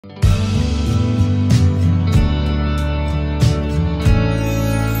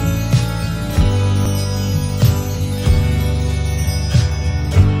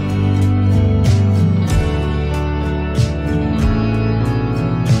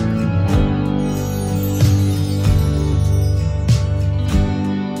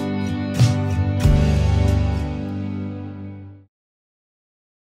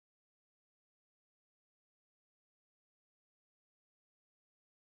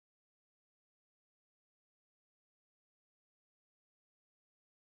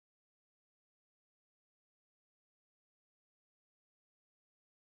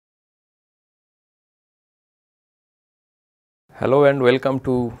Hello and welcome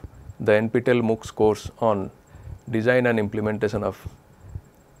to the NPTEL MOOCs course on design and implementation of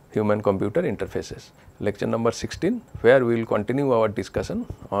human computer interfaces, lecture number 16, where we will continue our discussion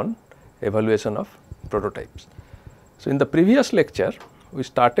on evaluation of prototypes. So, in the previous lecture we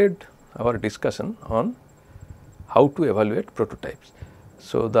started our discussion on how to evaluate prototypes.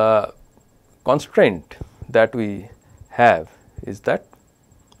 So, the constraint that we have is that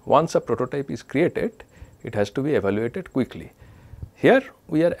once a prototype is created, it has to be evaluated quickly. Here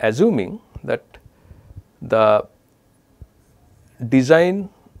we are assuming that the design,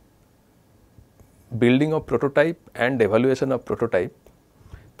 building of prototype and evaluation of prototype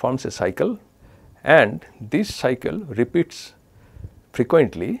forms a cycle, and this cycle repeats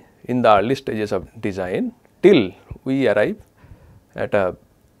frequently in the early stages of design till we arrive at a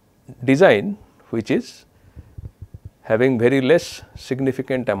design which is having very less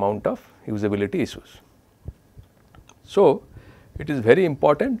significant amount of usability issues. So, it is very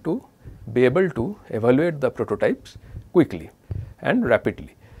important to be able to evaluate the prototypes quickly and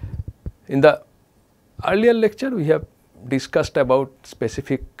rapidly. In the earlier lecture, we have discussed about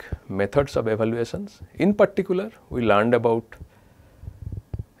specific methods of evaluations. In particular, we learned about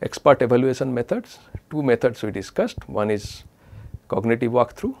expert evaluation methods. Two methods we discussed, one is cognitive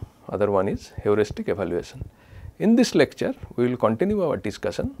walkthrough, other one is heuristic evaluation. In this lecture, we will continue our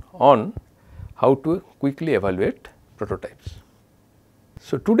discussion on how to quickly evaluate prototypes.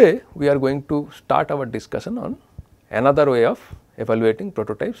 So, today we are going to start our discussion on another way of evaluating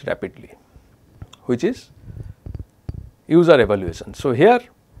prototypes rapidly, which is user evaluation. So, here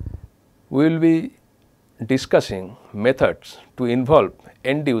we will be discussing methods to involve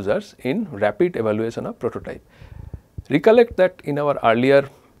end users in rapid evaluation of prototype. Recollect that in our earlier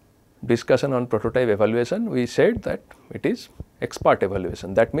discussion on prototype evaluation, we said that it is expert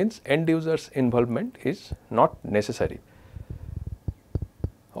evaluation. That means end users involvement is not necessary,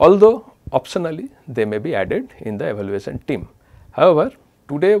 although optionally they may be added in the evaluation team. However,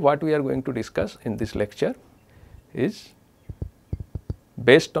 today what we are going to discuss in this lecture is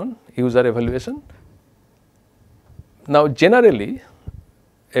based on user evaluation. Now, generally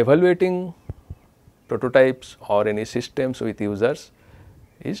evaluating prototypes or any systems with users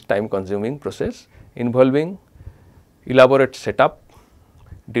is time consuming process involving elaborate setup,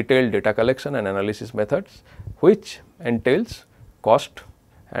 detailed data collection and analysis methods, which entails cost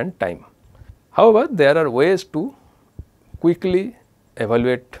and time. However, there are ways to quickly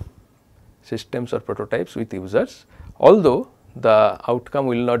evaluate systems or prototypes with users, although the outcome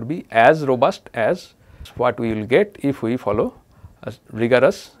will not be as robust as what we will get if we follow a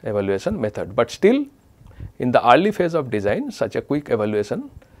rigorous evaluation method, but still in the early phase of design such a quick evaluation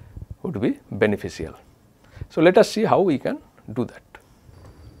would be beneficial. So, let us see how we can do that.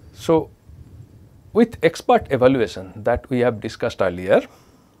 So, with expert evaluation that we have discussed earlier,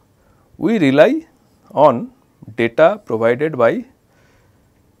 we rely on data provided by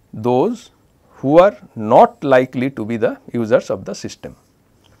those who are not likely to be the users of the system.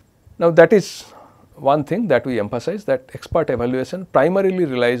 Now, that is one thing that we emphasize, that expert evaluation primarily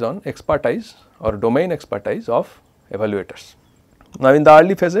relies on expertise or domain expertise of evaluators. Now, in the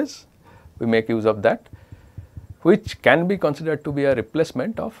early phases we make use of that, which can be considered to be a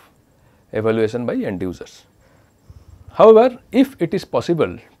replacement of evaluation by end users. However, if it is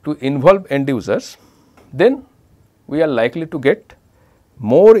possible to involve end users, then we are likely to get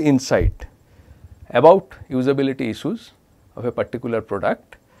more insight about usability issues of a particular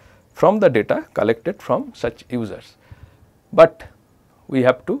product from the data collected from such users, but we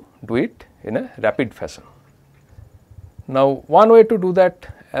have to do it in a rapid fashion. Now, one way to do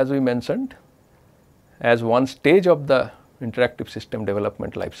that, as we mentioned, as one stage of the interactive system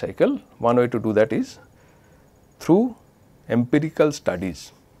development life cycle, one way to do that is through empirical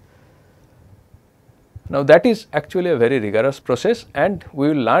studies. Now, that is actually a very rigorous process, and we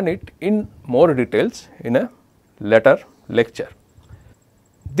will learn it in more details in a later lecture.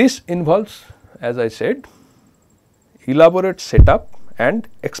 This involves, as I said, elaborate setup and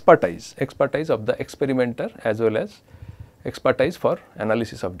expertise of the experimenter as well as expertise for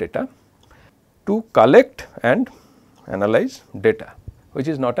analysis of data to collect and analyze data, which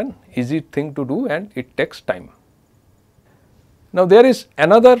is not an easy thing to do and it takes time. Now, there is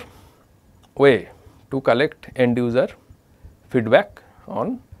another way to collect end user feedback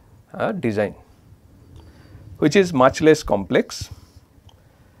on a design, which is much less complex,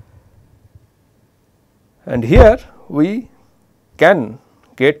 and here we can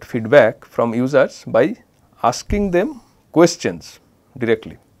get feedback from users by asking them questions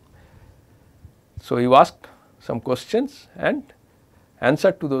directly. So, you ask some questions and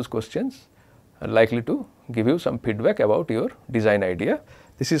answer to those questions are likely to give you some feedback about your design idea.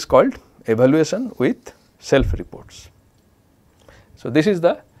 This is called evaluation with self reports. So, this is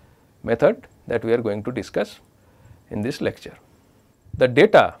the method that we are going to discuss in this lecture. The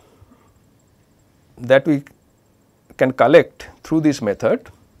data that we can collect through this method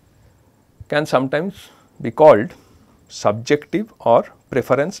can sometimes be called subjective or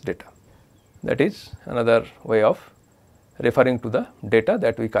preference data. That is another way of referring to the data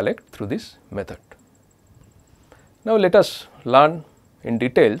that we collect through this method. Now, let us learn in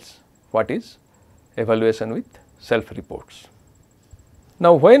details what is evaluation with self reports.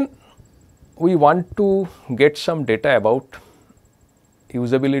 Now, when we want to get some data about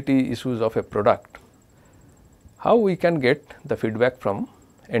usability issues of a product, how we can get the feedback from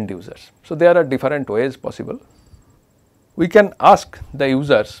end users. So, there are different ways possible. We can ask the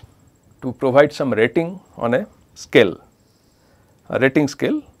users to provide some rating on a scale, a rating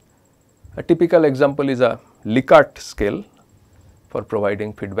scale. A typical example is a Likert scale for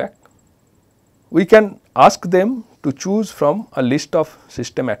providing feedback. We can ask them to choose from a list of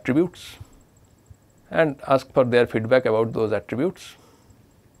system attributes and ask for their feedback about those attributes.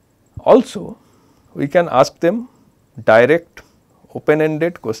 Also, we can ask them direct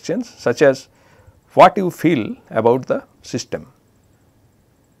open-ended questions such as what you feel about the system.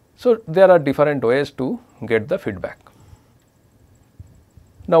 So, there are different ways to get the feedback.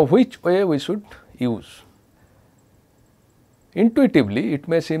 Now, which way we should use? Intuitively, it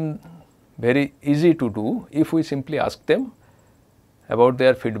may seem very easy to do if we simply ask them about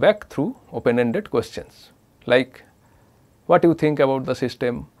their feedback through open-ended questions like what do you think about the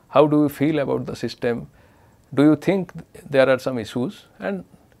system, how do you feel about the system, do you think there are some issues, and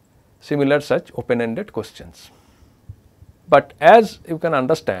similar such open-ended questions. But as you can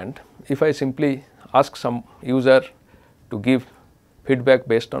understand, if I simply ask some user to give feedback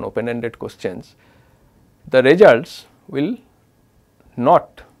based on open-ended questions, the results will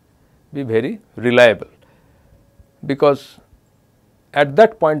not be very reliable, because at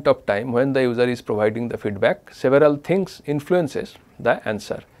that point of time when the user is providing the feedback, several things influences the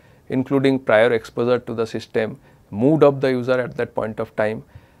answer, including prior exposure to the system, mood of the user at that point of time,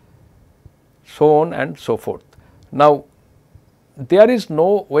 so on and so forth. Now, there is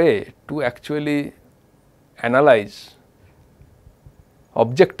no way to actually analyze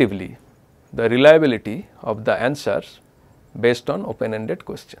objectively the reliability of the answers based on open-ended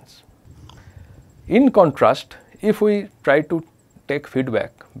questions. In contrast, if we try to take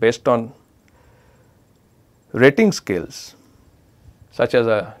feedback based on rating scales such as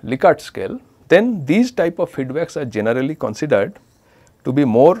a Likert scale, then these type of feedbacks are generally considered to be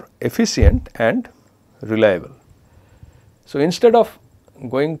more efficient and reliable. So, instead of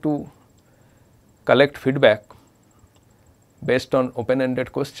going to collect feedback based on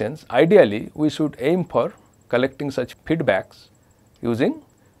open-ended questions, ideally we should aim for collecting such feedbacks using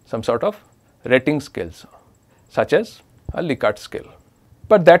some sort of rating scales such as a Likert scale.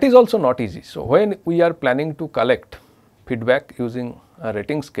 But that is also not easy. So, when we are planning to collect feedback using a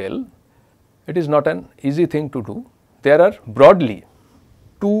rating scale, it is not an easy thing to do. There are broadly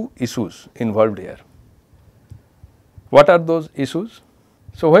two issues involved here. What are those issues?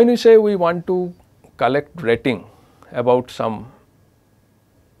 So, when we say we want to collect rating about some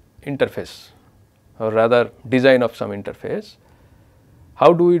interface or rather design of some interface,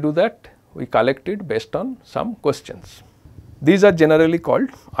 how do we do that? We collect it based on some questions. These are generally called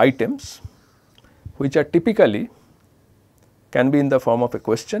items, which are typically can be in the form of a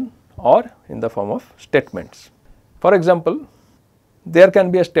question or in the form of statements. For example, there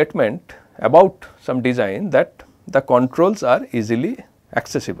can be a statement about some design that the controls are easily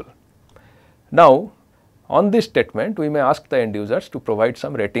accessible. Now, on this statement we may ask the end users to provide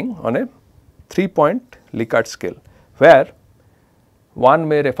some rating on a 3-point Likert scale, where 1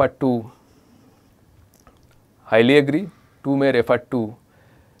 may refer to highly agree, 2 may refer to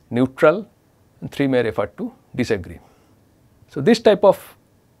neutral, and 3 may refer to disagree. So, this type of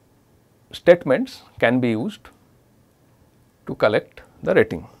statements can be used to collect the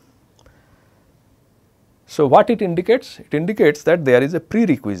rating. So, what it indicates? It indicates that there is a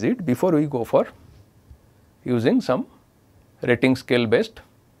prerequisite before we go for using some rating scale based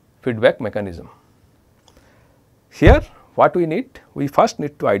feedback mechanism. Here what we need? We first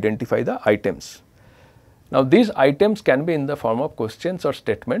need to identify the items. Now, these items can be in the form of questions or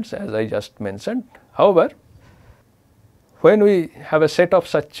statements as I just mentioned. However, when we have a set of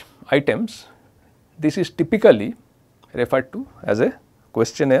such items, this is typically referred to as a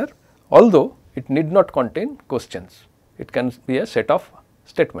questionnaire, although it need not contain questions. It can be a set of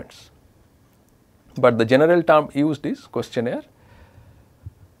statements, but the general term used is questionnaire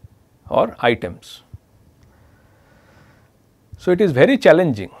or items. So, it is very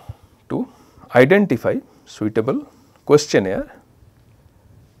challenging to identify suitable questionnaire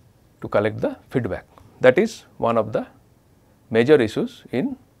to collect the feedback. That is one of the major issues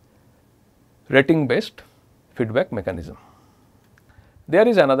in rating based feedback mechanism. There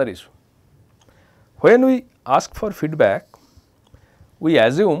is another issue. When we ask for feedback, we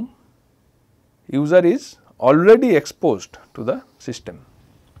assume user is already exposed to the system,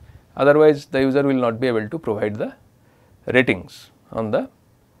 otherwise the user will not be able to provide the ratings on the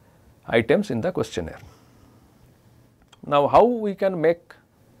items in the questionnaire. Now, how we can make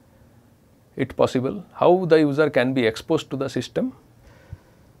it possible, how the user can be exposed to the system?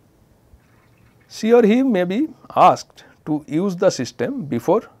 She or he may be asked to use the system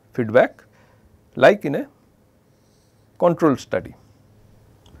before feedback, like in a controlled study.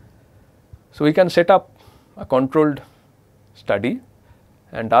 So, we can set up a controlled study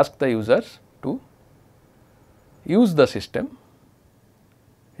and ask the users to use the system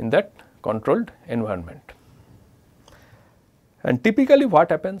in that controlled environment. And typically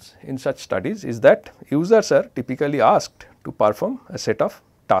what happens in such studies is that users are typically asked to perform a set of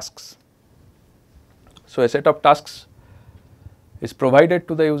tasks. So, a set of tasks is provided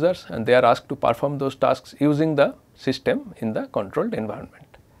to the users and they are asked to perform those tasks using the system in the controlled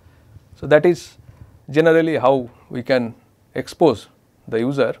environment. So, that is generally how we can expose the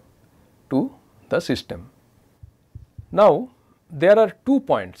user to the system. Now, there are 2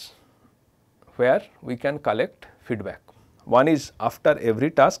 points where we can collect feedback. One is after every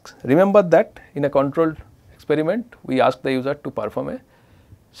task. Remember that in a controlled experiment, we ask the user to perform a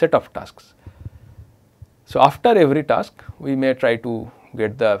set of tasks. So, after every task, we may try to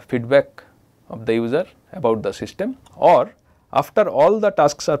get the feedback of the user about the system, or after all the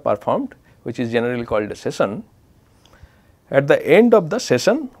tasks are performed, which is generally called a session. At the end of the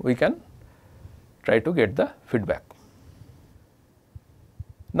session, we can try to get the feedback.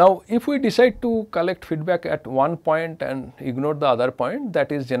 Now, if we decide to collect feedback at one point and ignore the other point,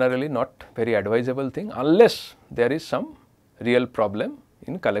 that is generally not very advisable thing unless there is some real problem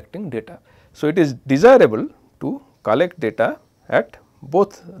in collecting data. So, it is desirable to collect data at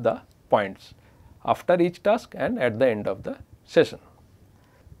both the points, after each task and at the end of the session.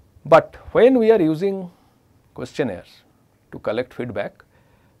 But when we are using questionnaires to collect feedback,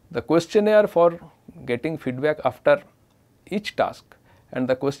 the questionnaire for getting feedback after each task and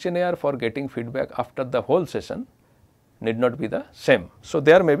the questionnaire for getting feedback after the whole session need not be the same. So,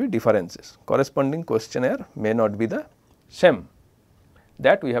 there may be differences. Corresponding questionnaire may not be the same.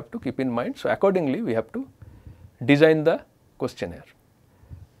 That we have to keep in mind. So, accordingly we have to design the questionnaire.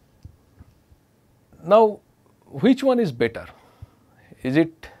 Now, which one is better? Is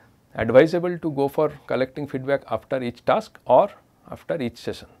it advisable to go for collecting feedback after each task or after each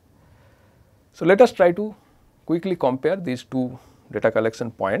session? So, let us try to quickly compare these two data collection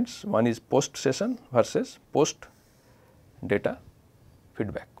points. One is post session versus post data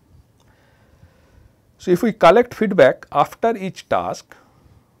feedback. So, if we collect feedback after each task,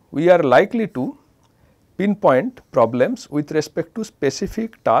 we are likely to pinpoint problems with respect to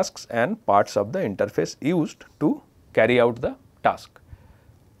specific tasks and parts of the interface used to carry out the task,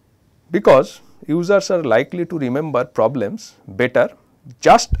 because users are likely to remember problems better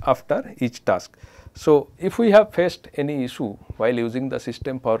just after each task. So, if we have faced any issue while using the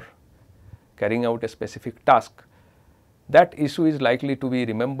system for carrying out a specific task, that issue is likely to be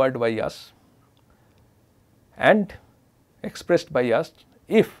remembered by us and expressed by us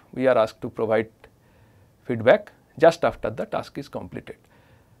if we are asked to provide feedback just after the task is completed.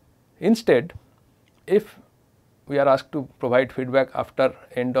 Instead, if we are asked to provide feedback after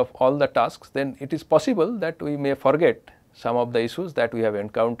end of all the tasks, then it is possible that we may forget some of the issues that we have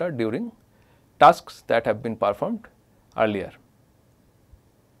encountered during tasks that have been performed earlier.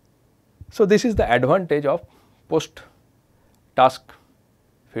 So, this is the advantage of post task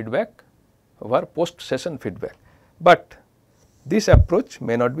feedback over post session feedback, but this approach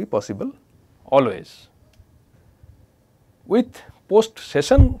may not be possible always. With post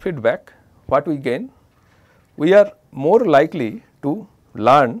session feedback, what we gain? We are more likely to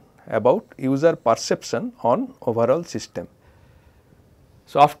learn about user perception on overall system.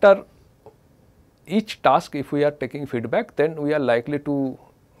 So, after each task, if we are taking feedback, then we are likely to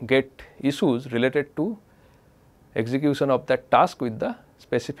get issues related to execution of that task with the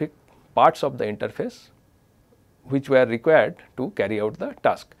specific parts of the interface which were required to carry out the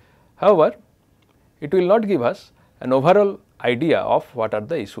task. However, it will not give us an overall idea of what are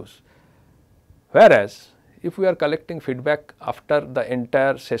the issues, whereas if we are collecting feedback after the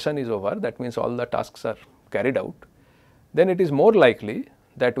entire session is over, that means all the tasks are carried out, then it is more likely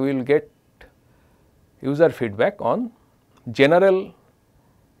that we will get user feedback on general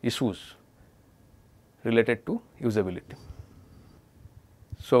issues related to usability.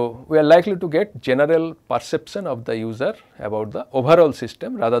 So, we are likely to get general perception of the user about the overall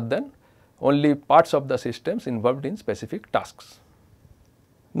system rather than only parts of the systems involved in specific tasks.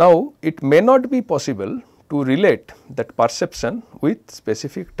 Now, it may not be possible to relate that perception with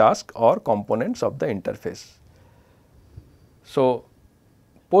specific task or components of the interface. So,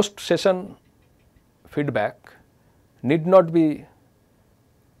 post session feedback need not be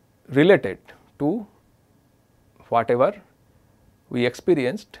related to whatever we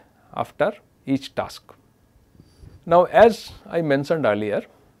experienced after each task. Now, as I mentioned earlier,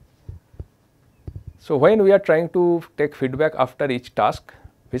 so when we are trying to take feedback after each task,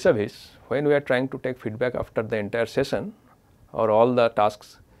 vis-a-vis when we are trying to take feedback after the entire session or all the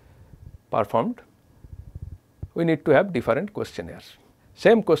tasks performed, we need to have different questionnaires.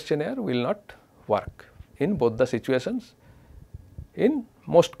 Same questionnaire will not work in both the situations in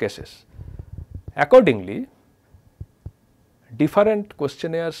most cases. Accordingly, different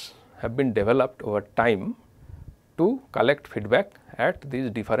questionnaires have been developed over time to collect feedback at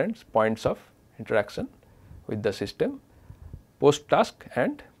these different points of interaction with the system, post task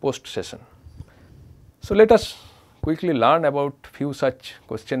and post session. So, let us quickly learn about few such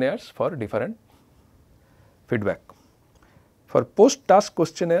questionnaires for different feedback. For post task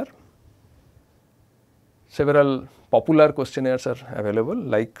questionnaire, several popular questionnaires are available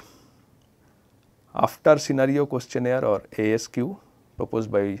like after scenario questionnaire or ASQ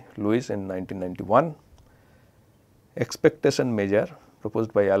proposed by Lewis in 1991, expectation measure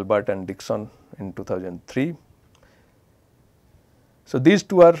proposed by Albert and Dixon in 2003. So, these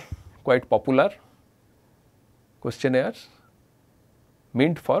two are quite popular questionnaires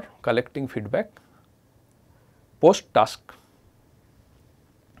meant for collecting feedback post task.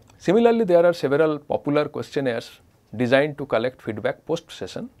 Similarly, there are several popular questionnaires designed to collect feedback post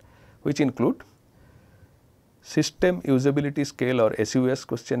session, which include System Usability Scale or SUS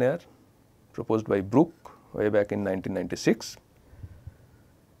questionnaire proposed by Brook way back in 1996,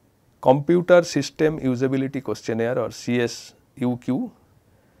 Computer System Usability Questionnaire or CSUQ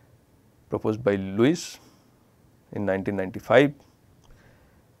proposed by Lewis in 1995,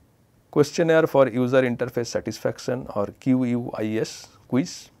 Questionnaire for User Interface Satisfaction or QUIS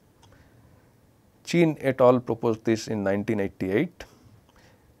quiz, Chin et al. Proposed this in 1988,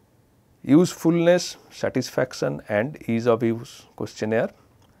 Usefulness, Satisfaction and Ease of Use Questionnaire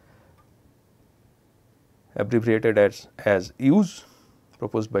abbreviated as USE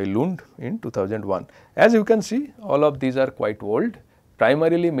proposed by Lund in 2001. As you can see, all of these are quite old,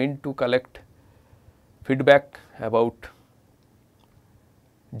 primarily meant to collect feedback about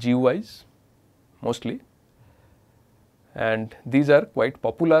GUIs mostly, and these are quite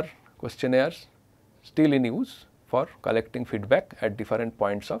popular questionnaires still in use for collecting feedback at different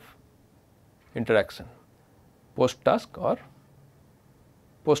points of interaction, post task or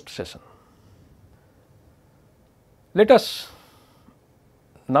post session. Let us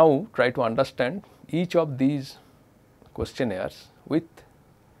now try to understand each of these questionnaires with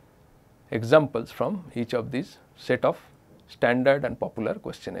examples from each of these set of standard and popular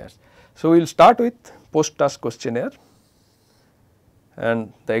questionnaires. So, we will start with post task questionnaire,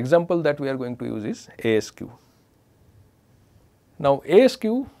 and the example that we are going to use is ASQ. Now,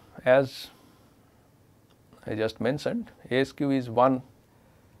 ASQ, as I just mentioned, ASQ is one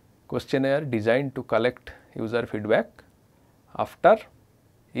questionnaire designed to collect user feedback after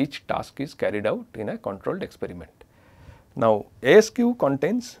each task is carried out in a controlled experiment. Now, ASQ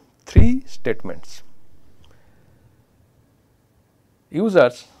contains 3 statements.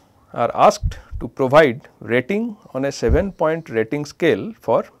 Users are asked to provide rating on a 7-point rating scale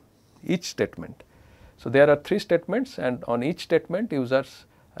for each statement. So, there are 3 statements, and on each statement users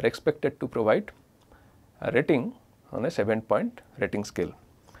are expected to provide a rating on a 7-point rating scale.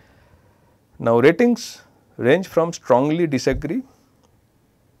 Now, ratings range from strongly disagree,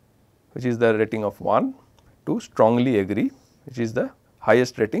 which is the rating of 1, to strongly agree, which is the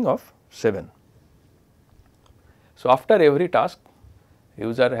highest rating of 7. So, after every task,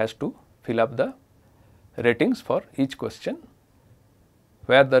 user has to fill up the ratings for each question,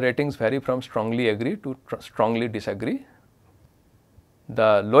 where the ratings vary from strongly agree to strongly disagree.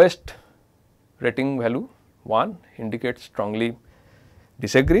 The lowest rating value 1 indicates strongly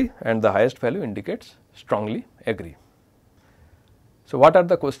disagree, and the highest value indicates strongly agree. So, what are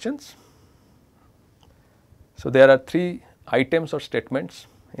the questions? So, there are 3 items or statements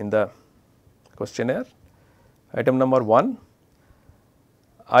in the questionnaire. Item number 1,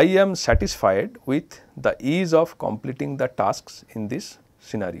 I am satisfied with the ease of completing the tasks in this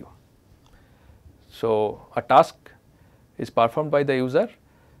scenario. So, a task is performed by the user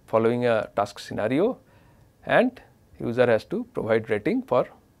following a task scenario, and user has to provide rating for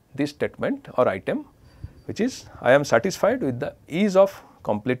this statement or item, which is I am satisfied with the ease of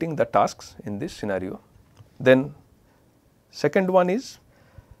completing the tasks in this scenario. Then second one is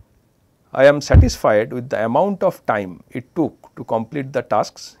I am satisfied with the amount of time it took to complete the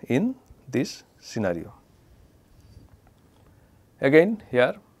tasks in this scenario. Again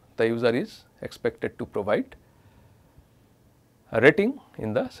here the user is expected to provide a rating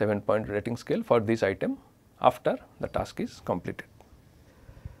in the 7-point rating scale for this item after the task is completed.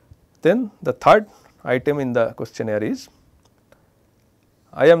 Then the third item in the questionnaire is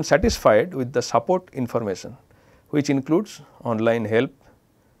I am satisfied with the support information, which includes online help,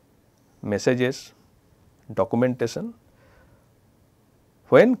 messages, documentation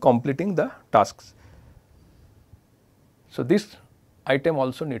when completing the tasks. So, this item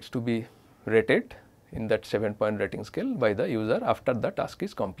also needs to be rated in that 7-point rating scale by the user after the task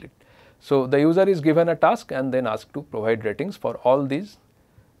is complete. So, the user is given a task and then asked to provide ratings for all these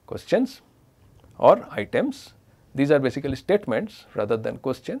questions or items. These are basically statements rather than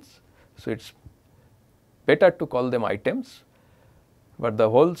questions. So, it is better to call them items, but the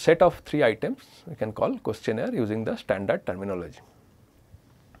whole set of 3 items we can call questionnaire using the standard terminology.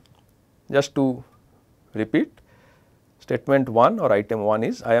 Just to repeat, statement 1 or item 1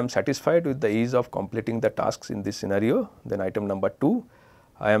 is I am satisfied with the ease of completing the tasks in this scenario. Then item number 2,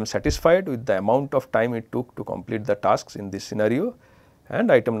 I am satisfied with the amount of time it took to complete the tasks in this scenario.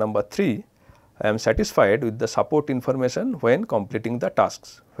 And item number 3, I am satisfied with the support information when completing the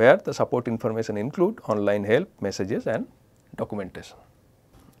tasks, where the support information include online help, messages and documentation.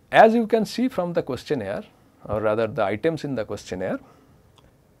 As you can see from the questionnaire, or rather the items in the questionnaire,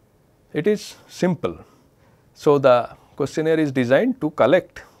 it is simple. So, the questionnaire is designed to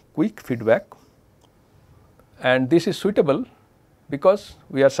collect quick feedback, and this is suitable because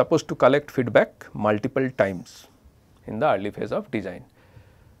we are supposed to collect feedback multiple times in the early phase of design.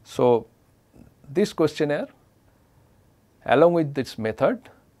 So, this questionnaire along with this method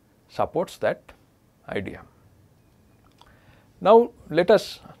supports that idea. Now, let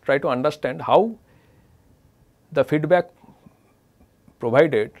us try to understand how the feedback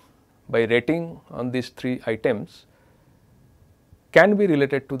provided by rating on these 3 items can be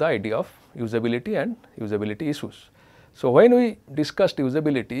related to the idea of usability and usability issues. So, when we discussed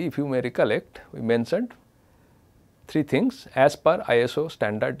usability, if you may recollect, we mentioned 3 things as per ISO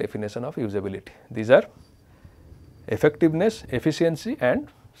standard definition of usability. These are effectiveness, efficiency and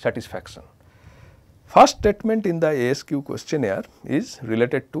satisfaction. First statement in the ASQ questionnaire is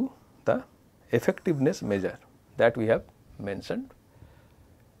related to the effectiveness measure that we have mentioned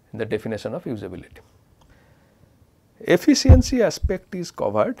in the definition of usability. Efficiency aspect is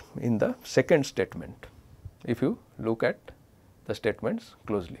covered in the second statement, if you look at the statements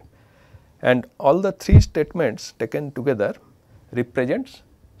closely, and all the 3 statements taken together represents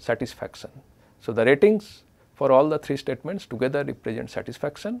satisfaction. So, the ratings for all the 3 statements together represent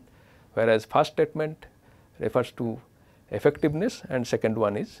satisfaction, whereas first statement refers to effectiveness and second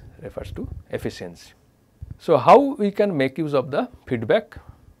one is refers to efficiency. So, how we can make use of the feedback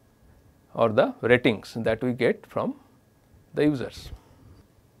or the ratings that we get from the users?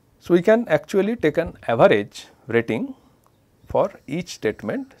 So, we can actually take an average rating for each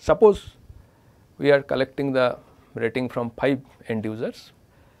statement. Suppose we are collecting the rating from 5 end users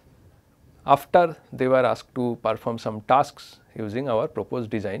after they were asked to perform some tasks using our proposed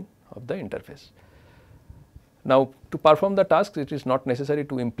design of the interface. Now, to perform the tasks, it is not necessary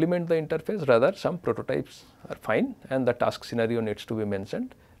to implement the interface, rather some prototypes are fine and the task scenario needs to be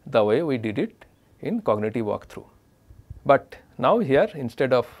mentioned the way we did it in cognitive walkthrough. But now here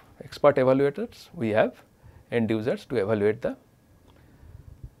instead of expert evaluators, we have end users to evaluate the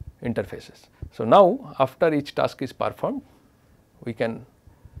interfaces. So, now after each task is performed, we can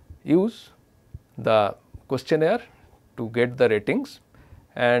use the questionnaire to get the ratings,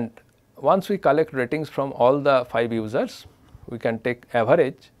 and once we collect ratings from all the 5 users, we can take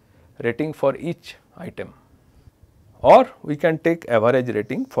average rating for each item, or we can take average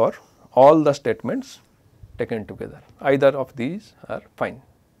rating for all the statements taken together. Either of these are fine,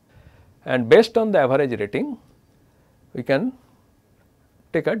 and based on the average rating we can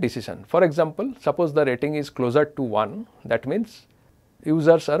take a decision. For example, suppose the rating is closer to 1, that means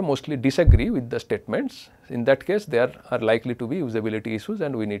users are mostly disagree with the statements. In that case, there are likely to be usability issues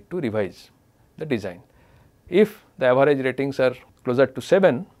and we need to revise the design. If the average ratings are closer to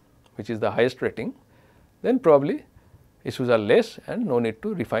 7, which is the highest rating, then probably issues are less and no need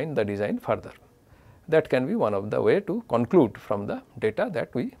to refine the design further. That can be one of the way to conclude from the data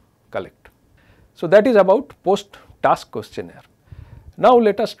that we collect. So, that is about post task questionnaire. Now,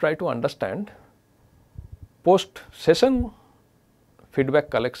 let us try to understand post session feedback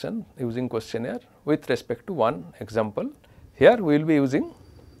collection using questionnaire with respect to one example. Here we will be using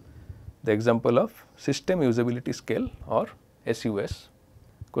the example of system usability scale or SUS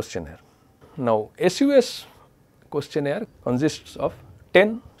questionnaire. Now, SUS questionnaire consists of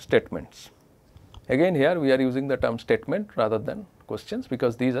 10 statements. Again here we are using the term statement rather than questions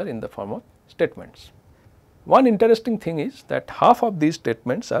because these are in the form of statements. One interesting thing is that half of these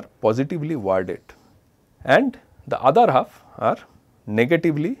statements are positively worded and the other half are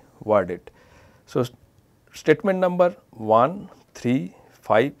negatively worded. So, statement number 1, 3,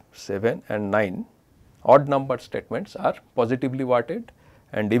 5, 7 and 9 odd number statements are positively worded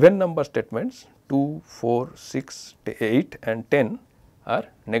and even number statements 2, 4, 6, 8 and 10 are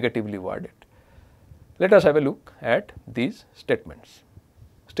negatively worded. Let us have a look at these statements.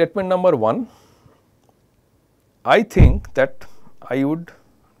 Statement number 1, I think that I would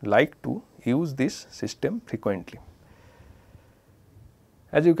like to use this system frequently.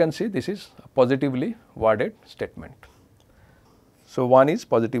 As you can see, this is a positively worded statement. So, 1 is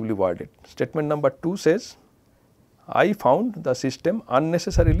positively worded. Statement number 2 says, I found the system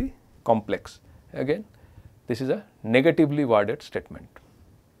unnecessarily complex. Again, this is a negatively worded statement.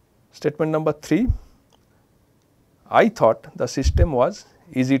 Statement number 3, I thought the system was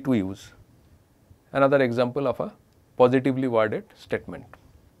easy to use. Another example of a positively worded statement.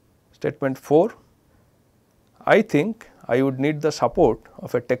 Statement 4, I think I would need the support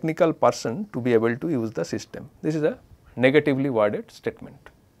of a technical person to be able to use the system. This is a negatively worded statement.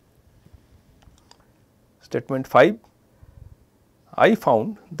 Statement 5, I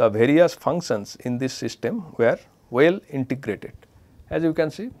found the various functions in this system were well integrated. As you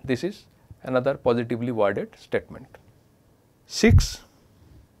can see, this is another positively worded statement. 6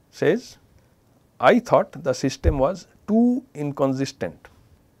 says, I thought the system was too inconsistent.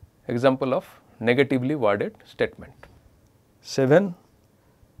 Example of negatively worded statement. 7,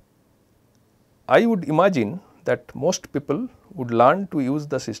 I would imagine that most people would learn to use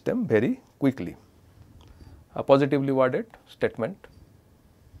the system very quickly. A positively worded statement.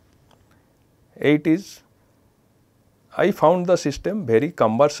 8 is, I found the system very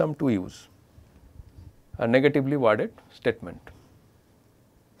cumbersome to use. A negatively worded statement.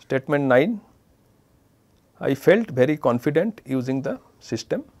 Statement 9, I felt very confident using the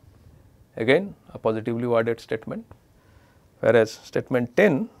system. Again a positively worded statement. Whereas statement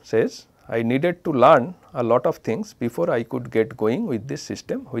 10 says, I needed to learn a lot of things before I could get going with this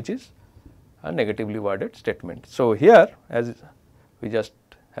system, which is a negatively worded statement. So, here as we just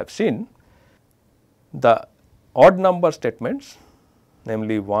have seen, the odd number statements,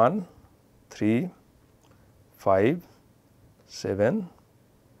 namely 1, 3, 5, 7,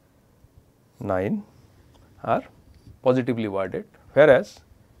 9 are positively worded, whereas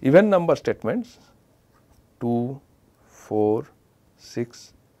even number statements 2, 4,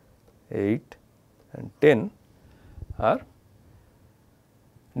 6, 8 and 10 are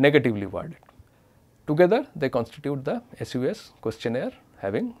negatively worded. Together they constitute the SUS questionnaire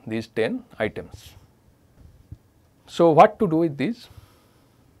having these 10 items. So, what to do with these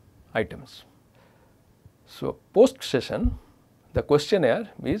items? So, post session the questionnaire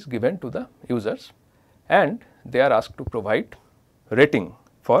is given to the users and they are asked to provide rating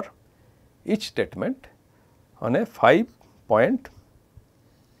for each statement on a 5-point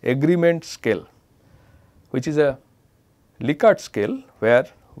agreement scale, which is a Likert scale where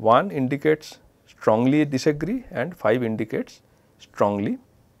 1 indicates strongly disagree and 5 indicates strongly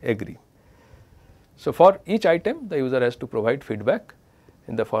agree. So, for each item the user has to provide feedback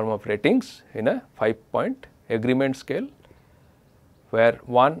in the form of ratings in a 5-point agreement scale where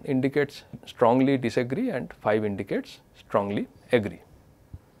 1 indicates strongly disagree and 5 indicates strongly agree.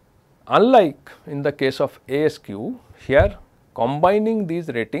 Unlike in the case of ASQ, here combining these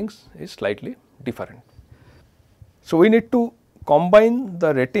ratings is slightly different. So, we need to combine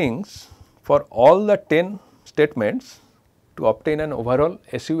the ratings for all the 10 statements to obtain an overall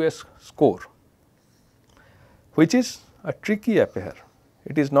SUS score, which is a tricky affair.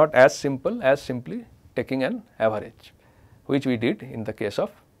 It is not as simple as simply taking an average, which we did in the case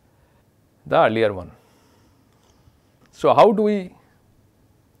of the earlier one. So, how do we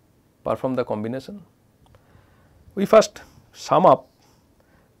perform the combination? We first sum up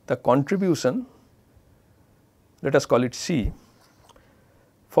the contribution, let us call it C,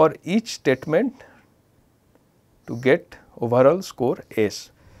 for each statement to get overall score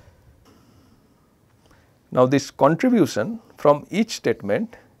S. Now, this contribution from each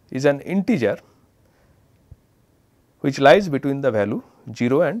statement is an integer which lies between the value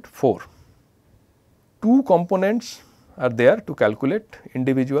 0 and 4. two components are there to calculate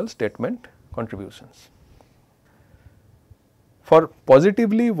individual statement contributions. For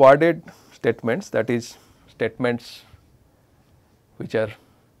positively worded statements, that is statements which are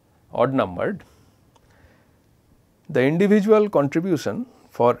odd numbered, the individual contribution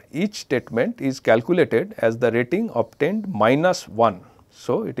for each statement is calculated as the rating obtained minus 1.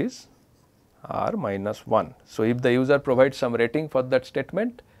 So, it is R minus 1. So, if the user provides some rating for that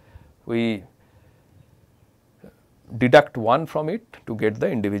statement, we deduct 1 from it to get the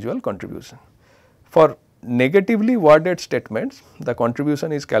individual contribution. For negatively worded statements, the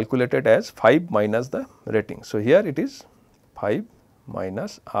contribution is calculated as 5 minus the rating. So, here it is 5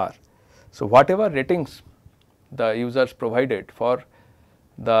 minus R. So, whatever ratings the users provided for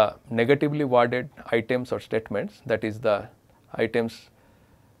the negatively worded items or statements, that is the items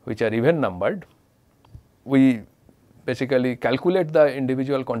which are even numbered, we basically calculate the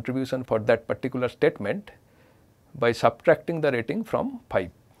individual contribution for that particular statement by subtracting the rating from 5.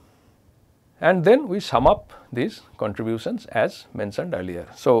 And then we sum up these contributions as mentioned earlier.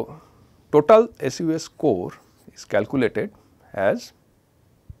 So, total SUS score is calculated as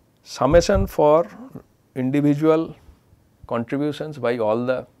summation for individual contributions by all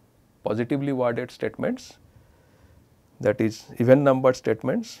the positively worded statements, that is even numbered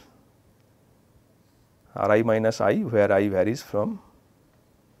statements Ri minus I, where I varies from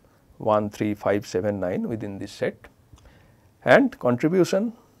 1, 3, 5, 7, 9 within this set, and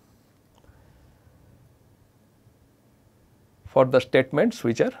contribution for the statements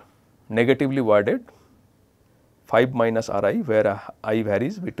which are negatively worded 5 minus Ri, where I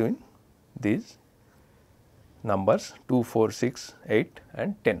varies between these numbers 2, 4, 6, 8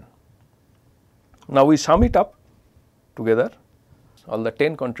 and 10. Now, we sum it up together, all the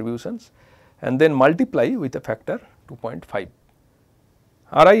 10 contributions, and then multiply with a factor 2.5.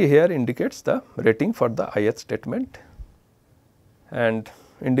 Ri here indicates the rating for the ith statement, and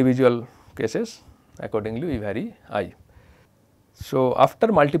individual cases accordingly we vary I. So,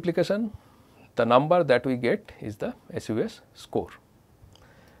 after multiplication, the number that we get is the SUS score.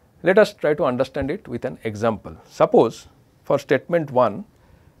 Let us try to understand it with an example. Suppose for statement 1,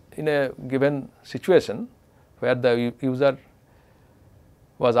 in a given situation where the user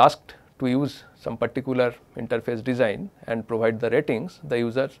was asked to use some particular interface design and provide the ratings, the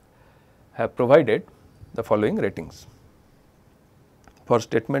users have provided the following ratings. For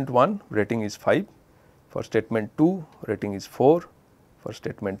statement 1, rating is 5, for statement 2, rating is 4, for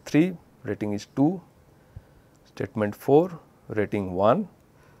statement 3, rating is 2, statement 4, rating 1,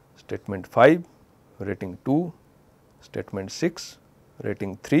 statement 5, rating 2, statement 6,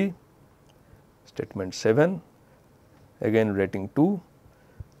 rating 3, statement 7, again rating 2,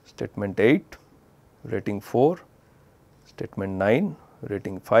 statement 8, rating 4, statement 9,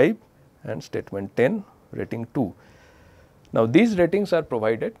 rating 5 and statement 10, rating 2. Now, these ratings are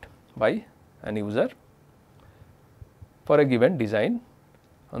provided by an user for a given design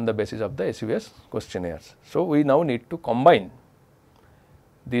on the basis of the SUS questionnaires. So, we now need to combine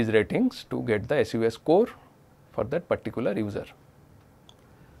these ratings to get the SUS score for that particular user.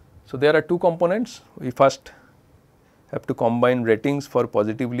 So, there are two components. We first have to combine ratings for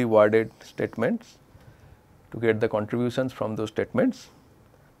positively worded statements to get the contributions from those statements.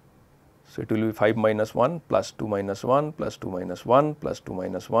 So, it will be 5 minus 1 plus 2 minus 1 plus 2 minus 1 plus 2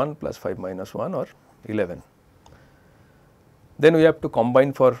 minus 1 plus 5 minus 1 or 11. Then we have to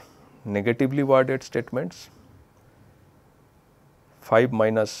combine for negatively worded statements 5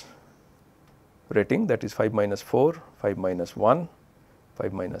 minus rating, that is 5 minus 4, 5 minus 1,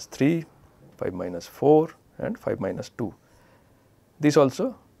 5 minus 3, 5 minus 4 and 5 minus 2. This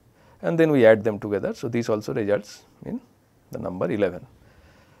also, and then we add them together. So, this also results in the number 11.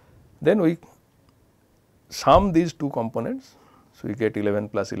 Then we sum these two components. So, we get 11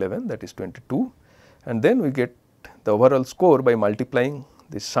 plus 11, that is 22, and then we get the overall score by multiplying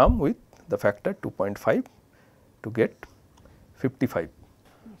this sum with the factor 2.5 to get 55.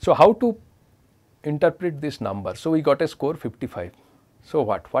 So, how to interpret this number? So, we got a score 55. So,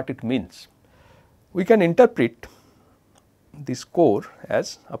 what it means? We can interpret the score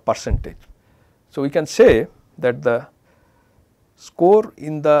as a percentage. So, we can say that the score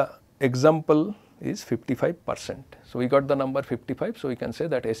in the example is 55%. So, we got the number 55. So, we can say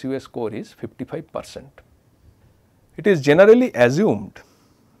that SUS score is 55%. It is generally assumed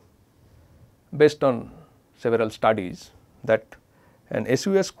based on several studies that an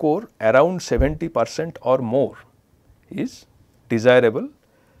SUS score around 70% or more is desirable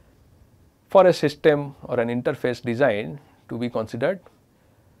for a system or an interface design to be considered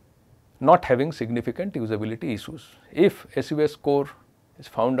not having significant usability issues. If SUS score is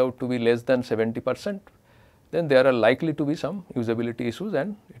found out to be less than 70%, then there are likely to be some usability issues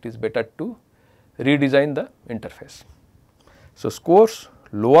and it is better to redesign the interface. So, scores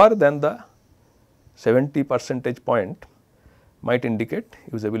lower than the 70 percentage point might indicate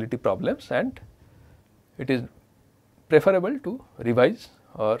usability problems, and it is preferable to revise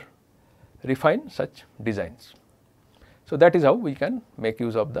or refine such designs. So, that is how we can make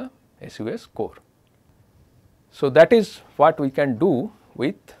use of the SUS core. So, that is what we can do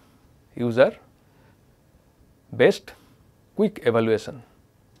with user based quick evaluation.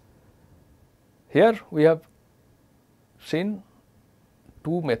 Here we have seen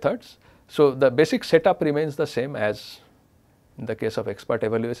two methods. So, the basic setup remains the same as in the case of expert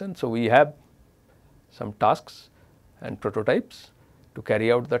evaluation. So, we have some tasks and prototypes to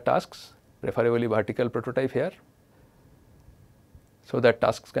carry out the tasks, preferably vertical prototype here, so that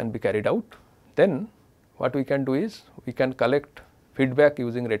tasks can be carried out. Then what we can do is we can collect feedback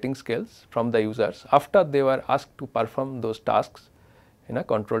using rating scales from the users after they were asked to perform those tasks in a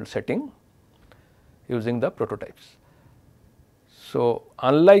controlled setting using the prototypes. So,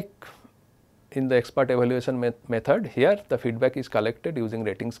 unlike in the expert evaluation method, here the feedback is collected using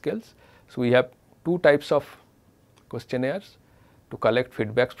rating scales. So, we have two types of questionnaires to collect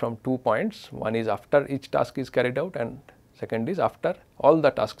feedbacks from 2 points. One is after each task is carried out and second is after all the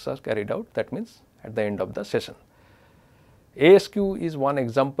tasks are carried out, that means at the end of the session. ASQ is one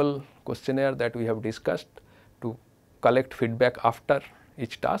example questionnaire that we have discussed to collect feedback after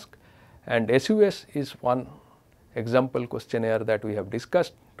each task, and SUS is one example questionnaire that we have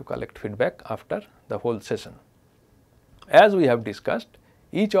discussed to collect feedback after the whole session. As we have discussed,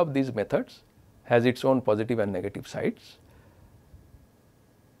 each of these methods has its own positive and negative sides.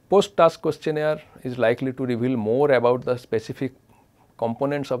 Post task questionnaire is likely to reveal more about the specific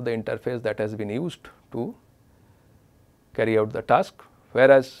components of the interface that has been used to carry out the task,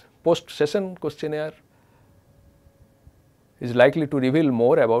 whereas post session questionnaire is likely to reveal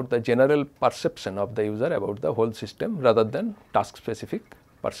more about the general perception of the user about the whole system rather than task specific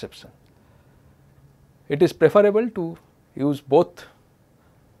perception. It is preferable to use both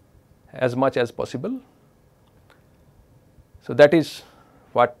as much as possible. So, that is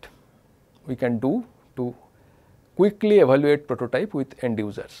what we can do to quickly evaluate prototype with end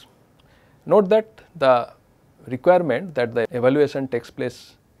users. Note that the requirement that the evaluation takes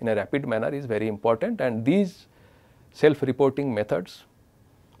place in a rapid manner is very important, and these self reporting methods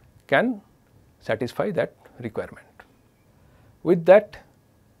can satisfy that requirement. With that,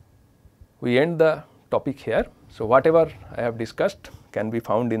 we end the topic here. So, whatever I have discussed can be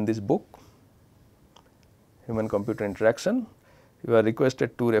found in this book, Human Computer Interaction. You are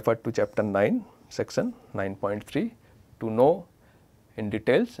requested to refer to chapter 9, section 9.3 to know in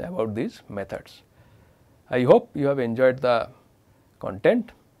details about these methods. I hope you have enjoyed the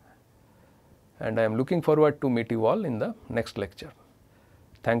content, and I am looking forward to meet you all in the next lecture.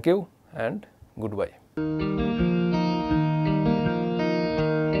 Thank you and goodbye.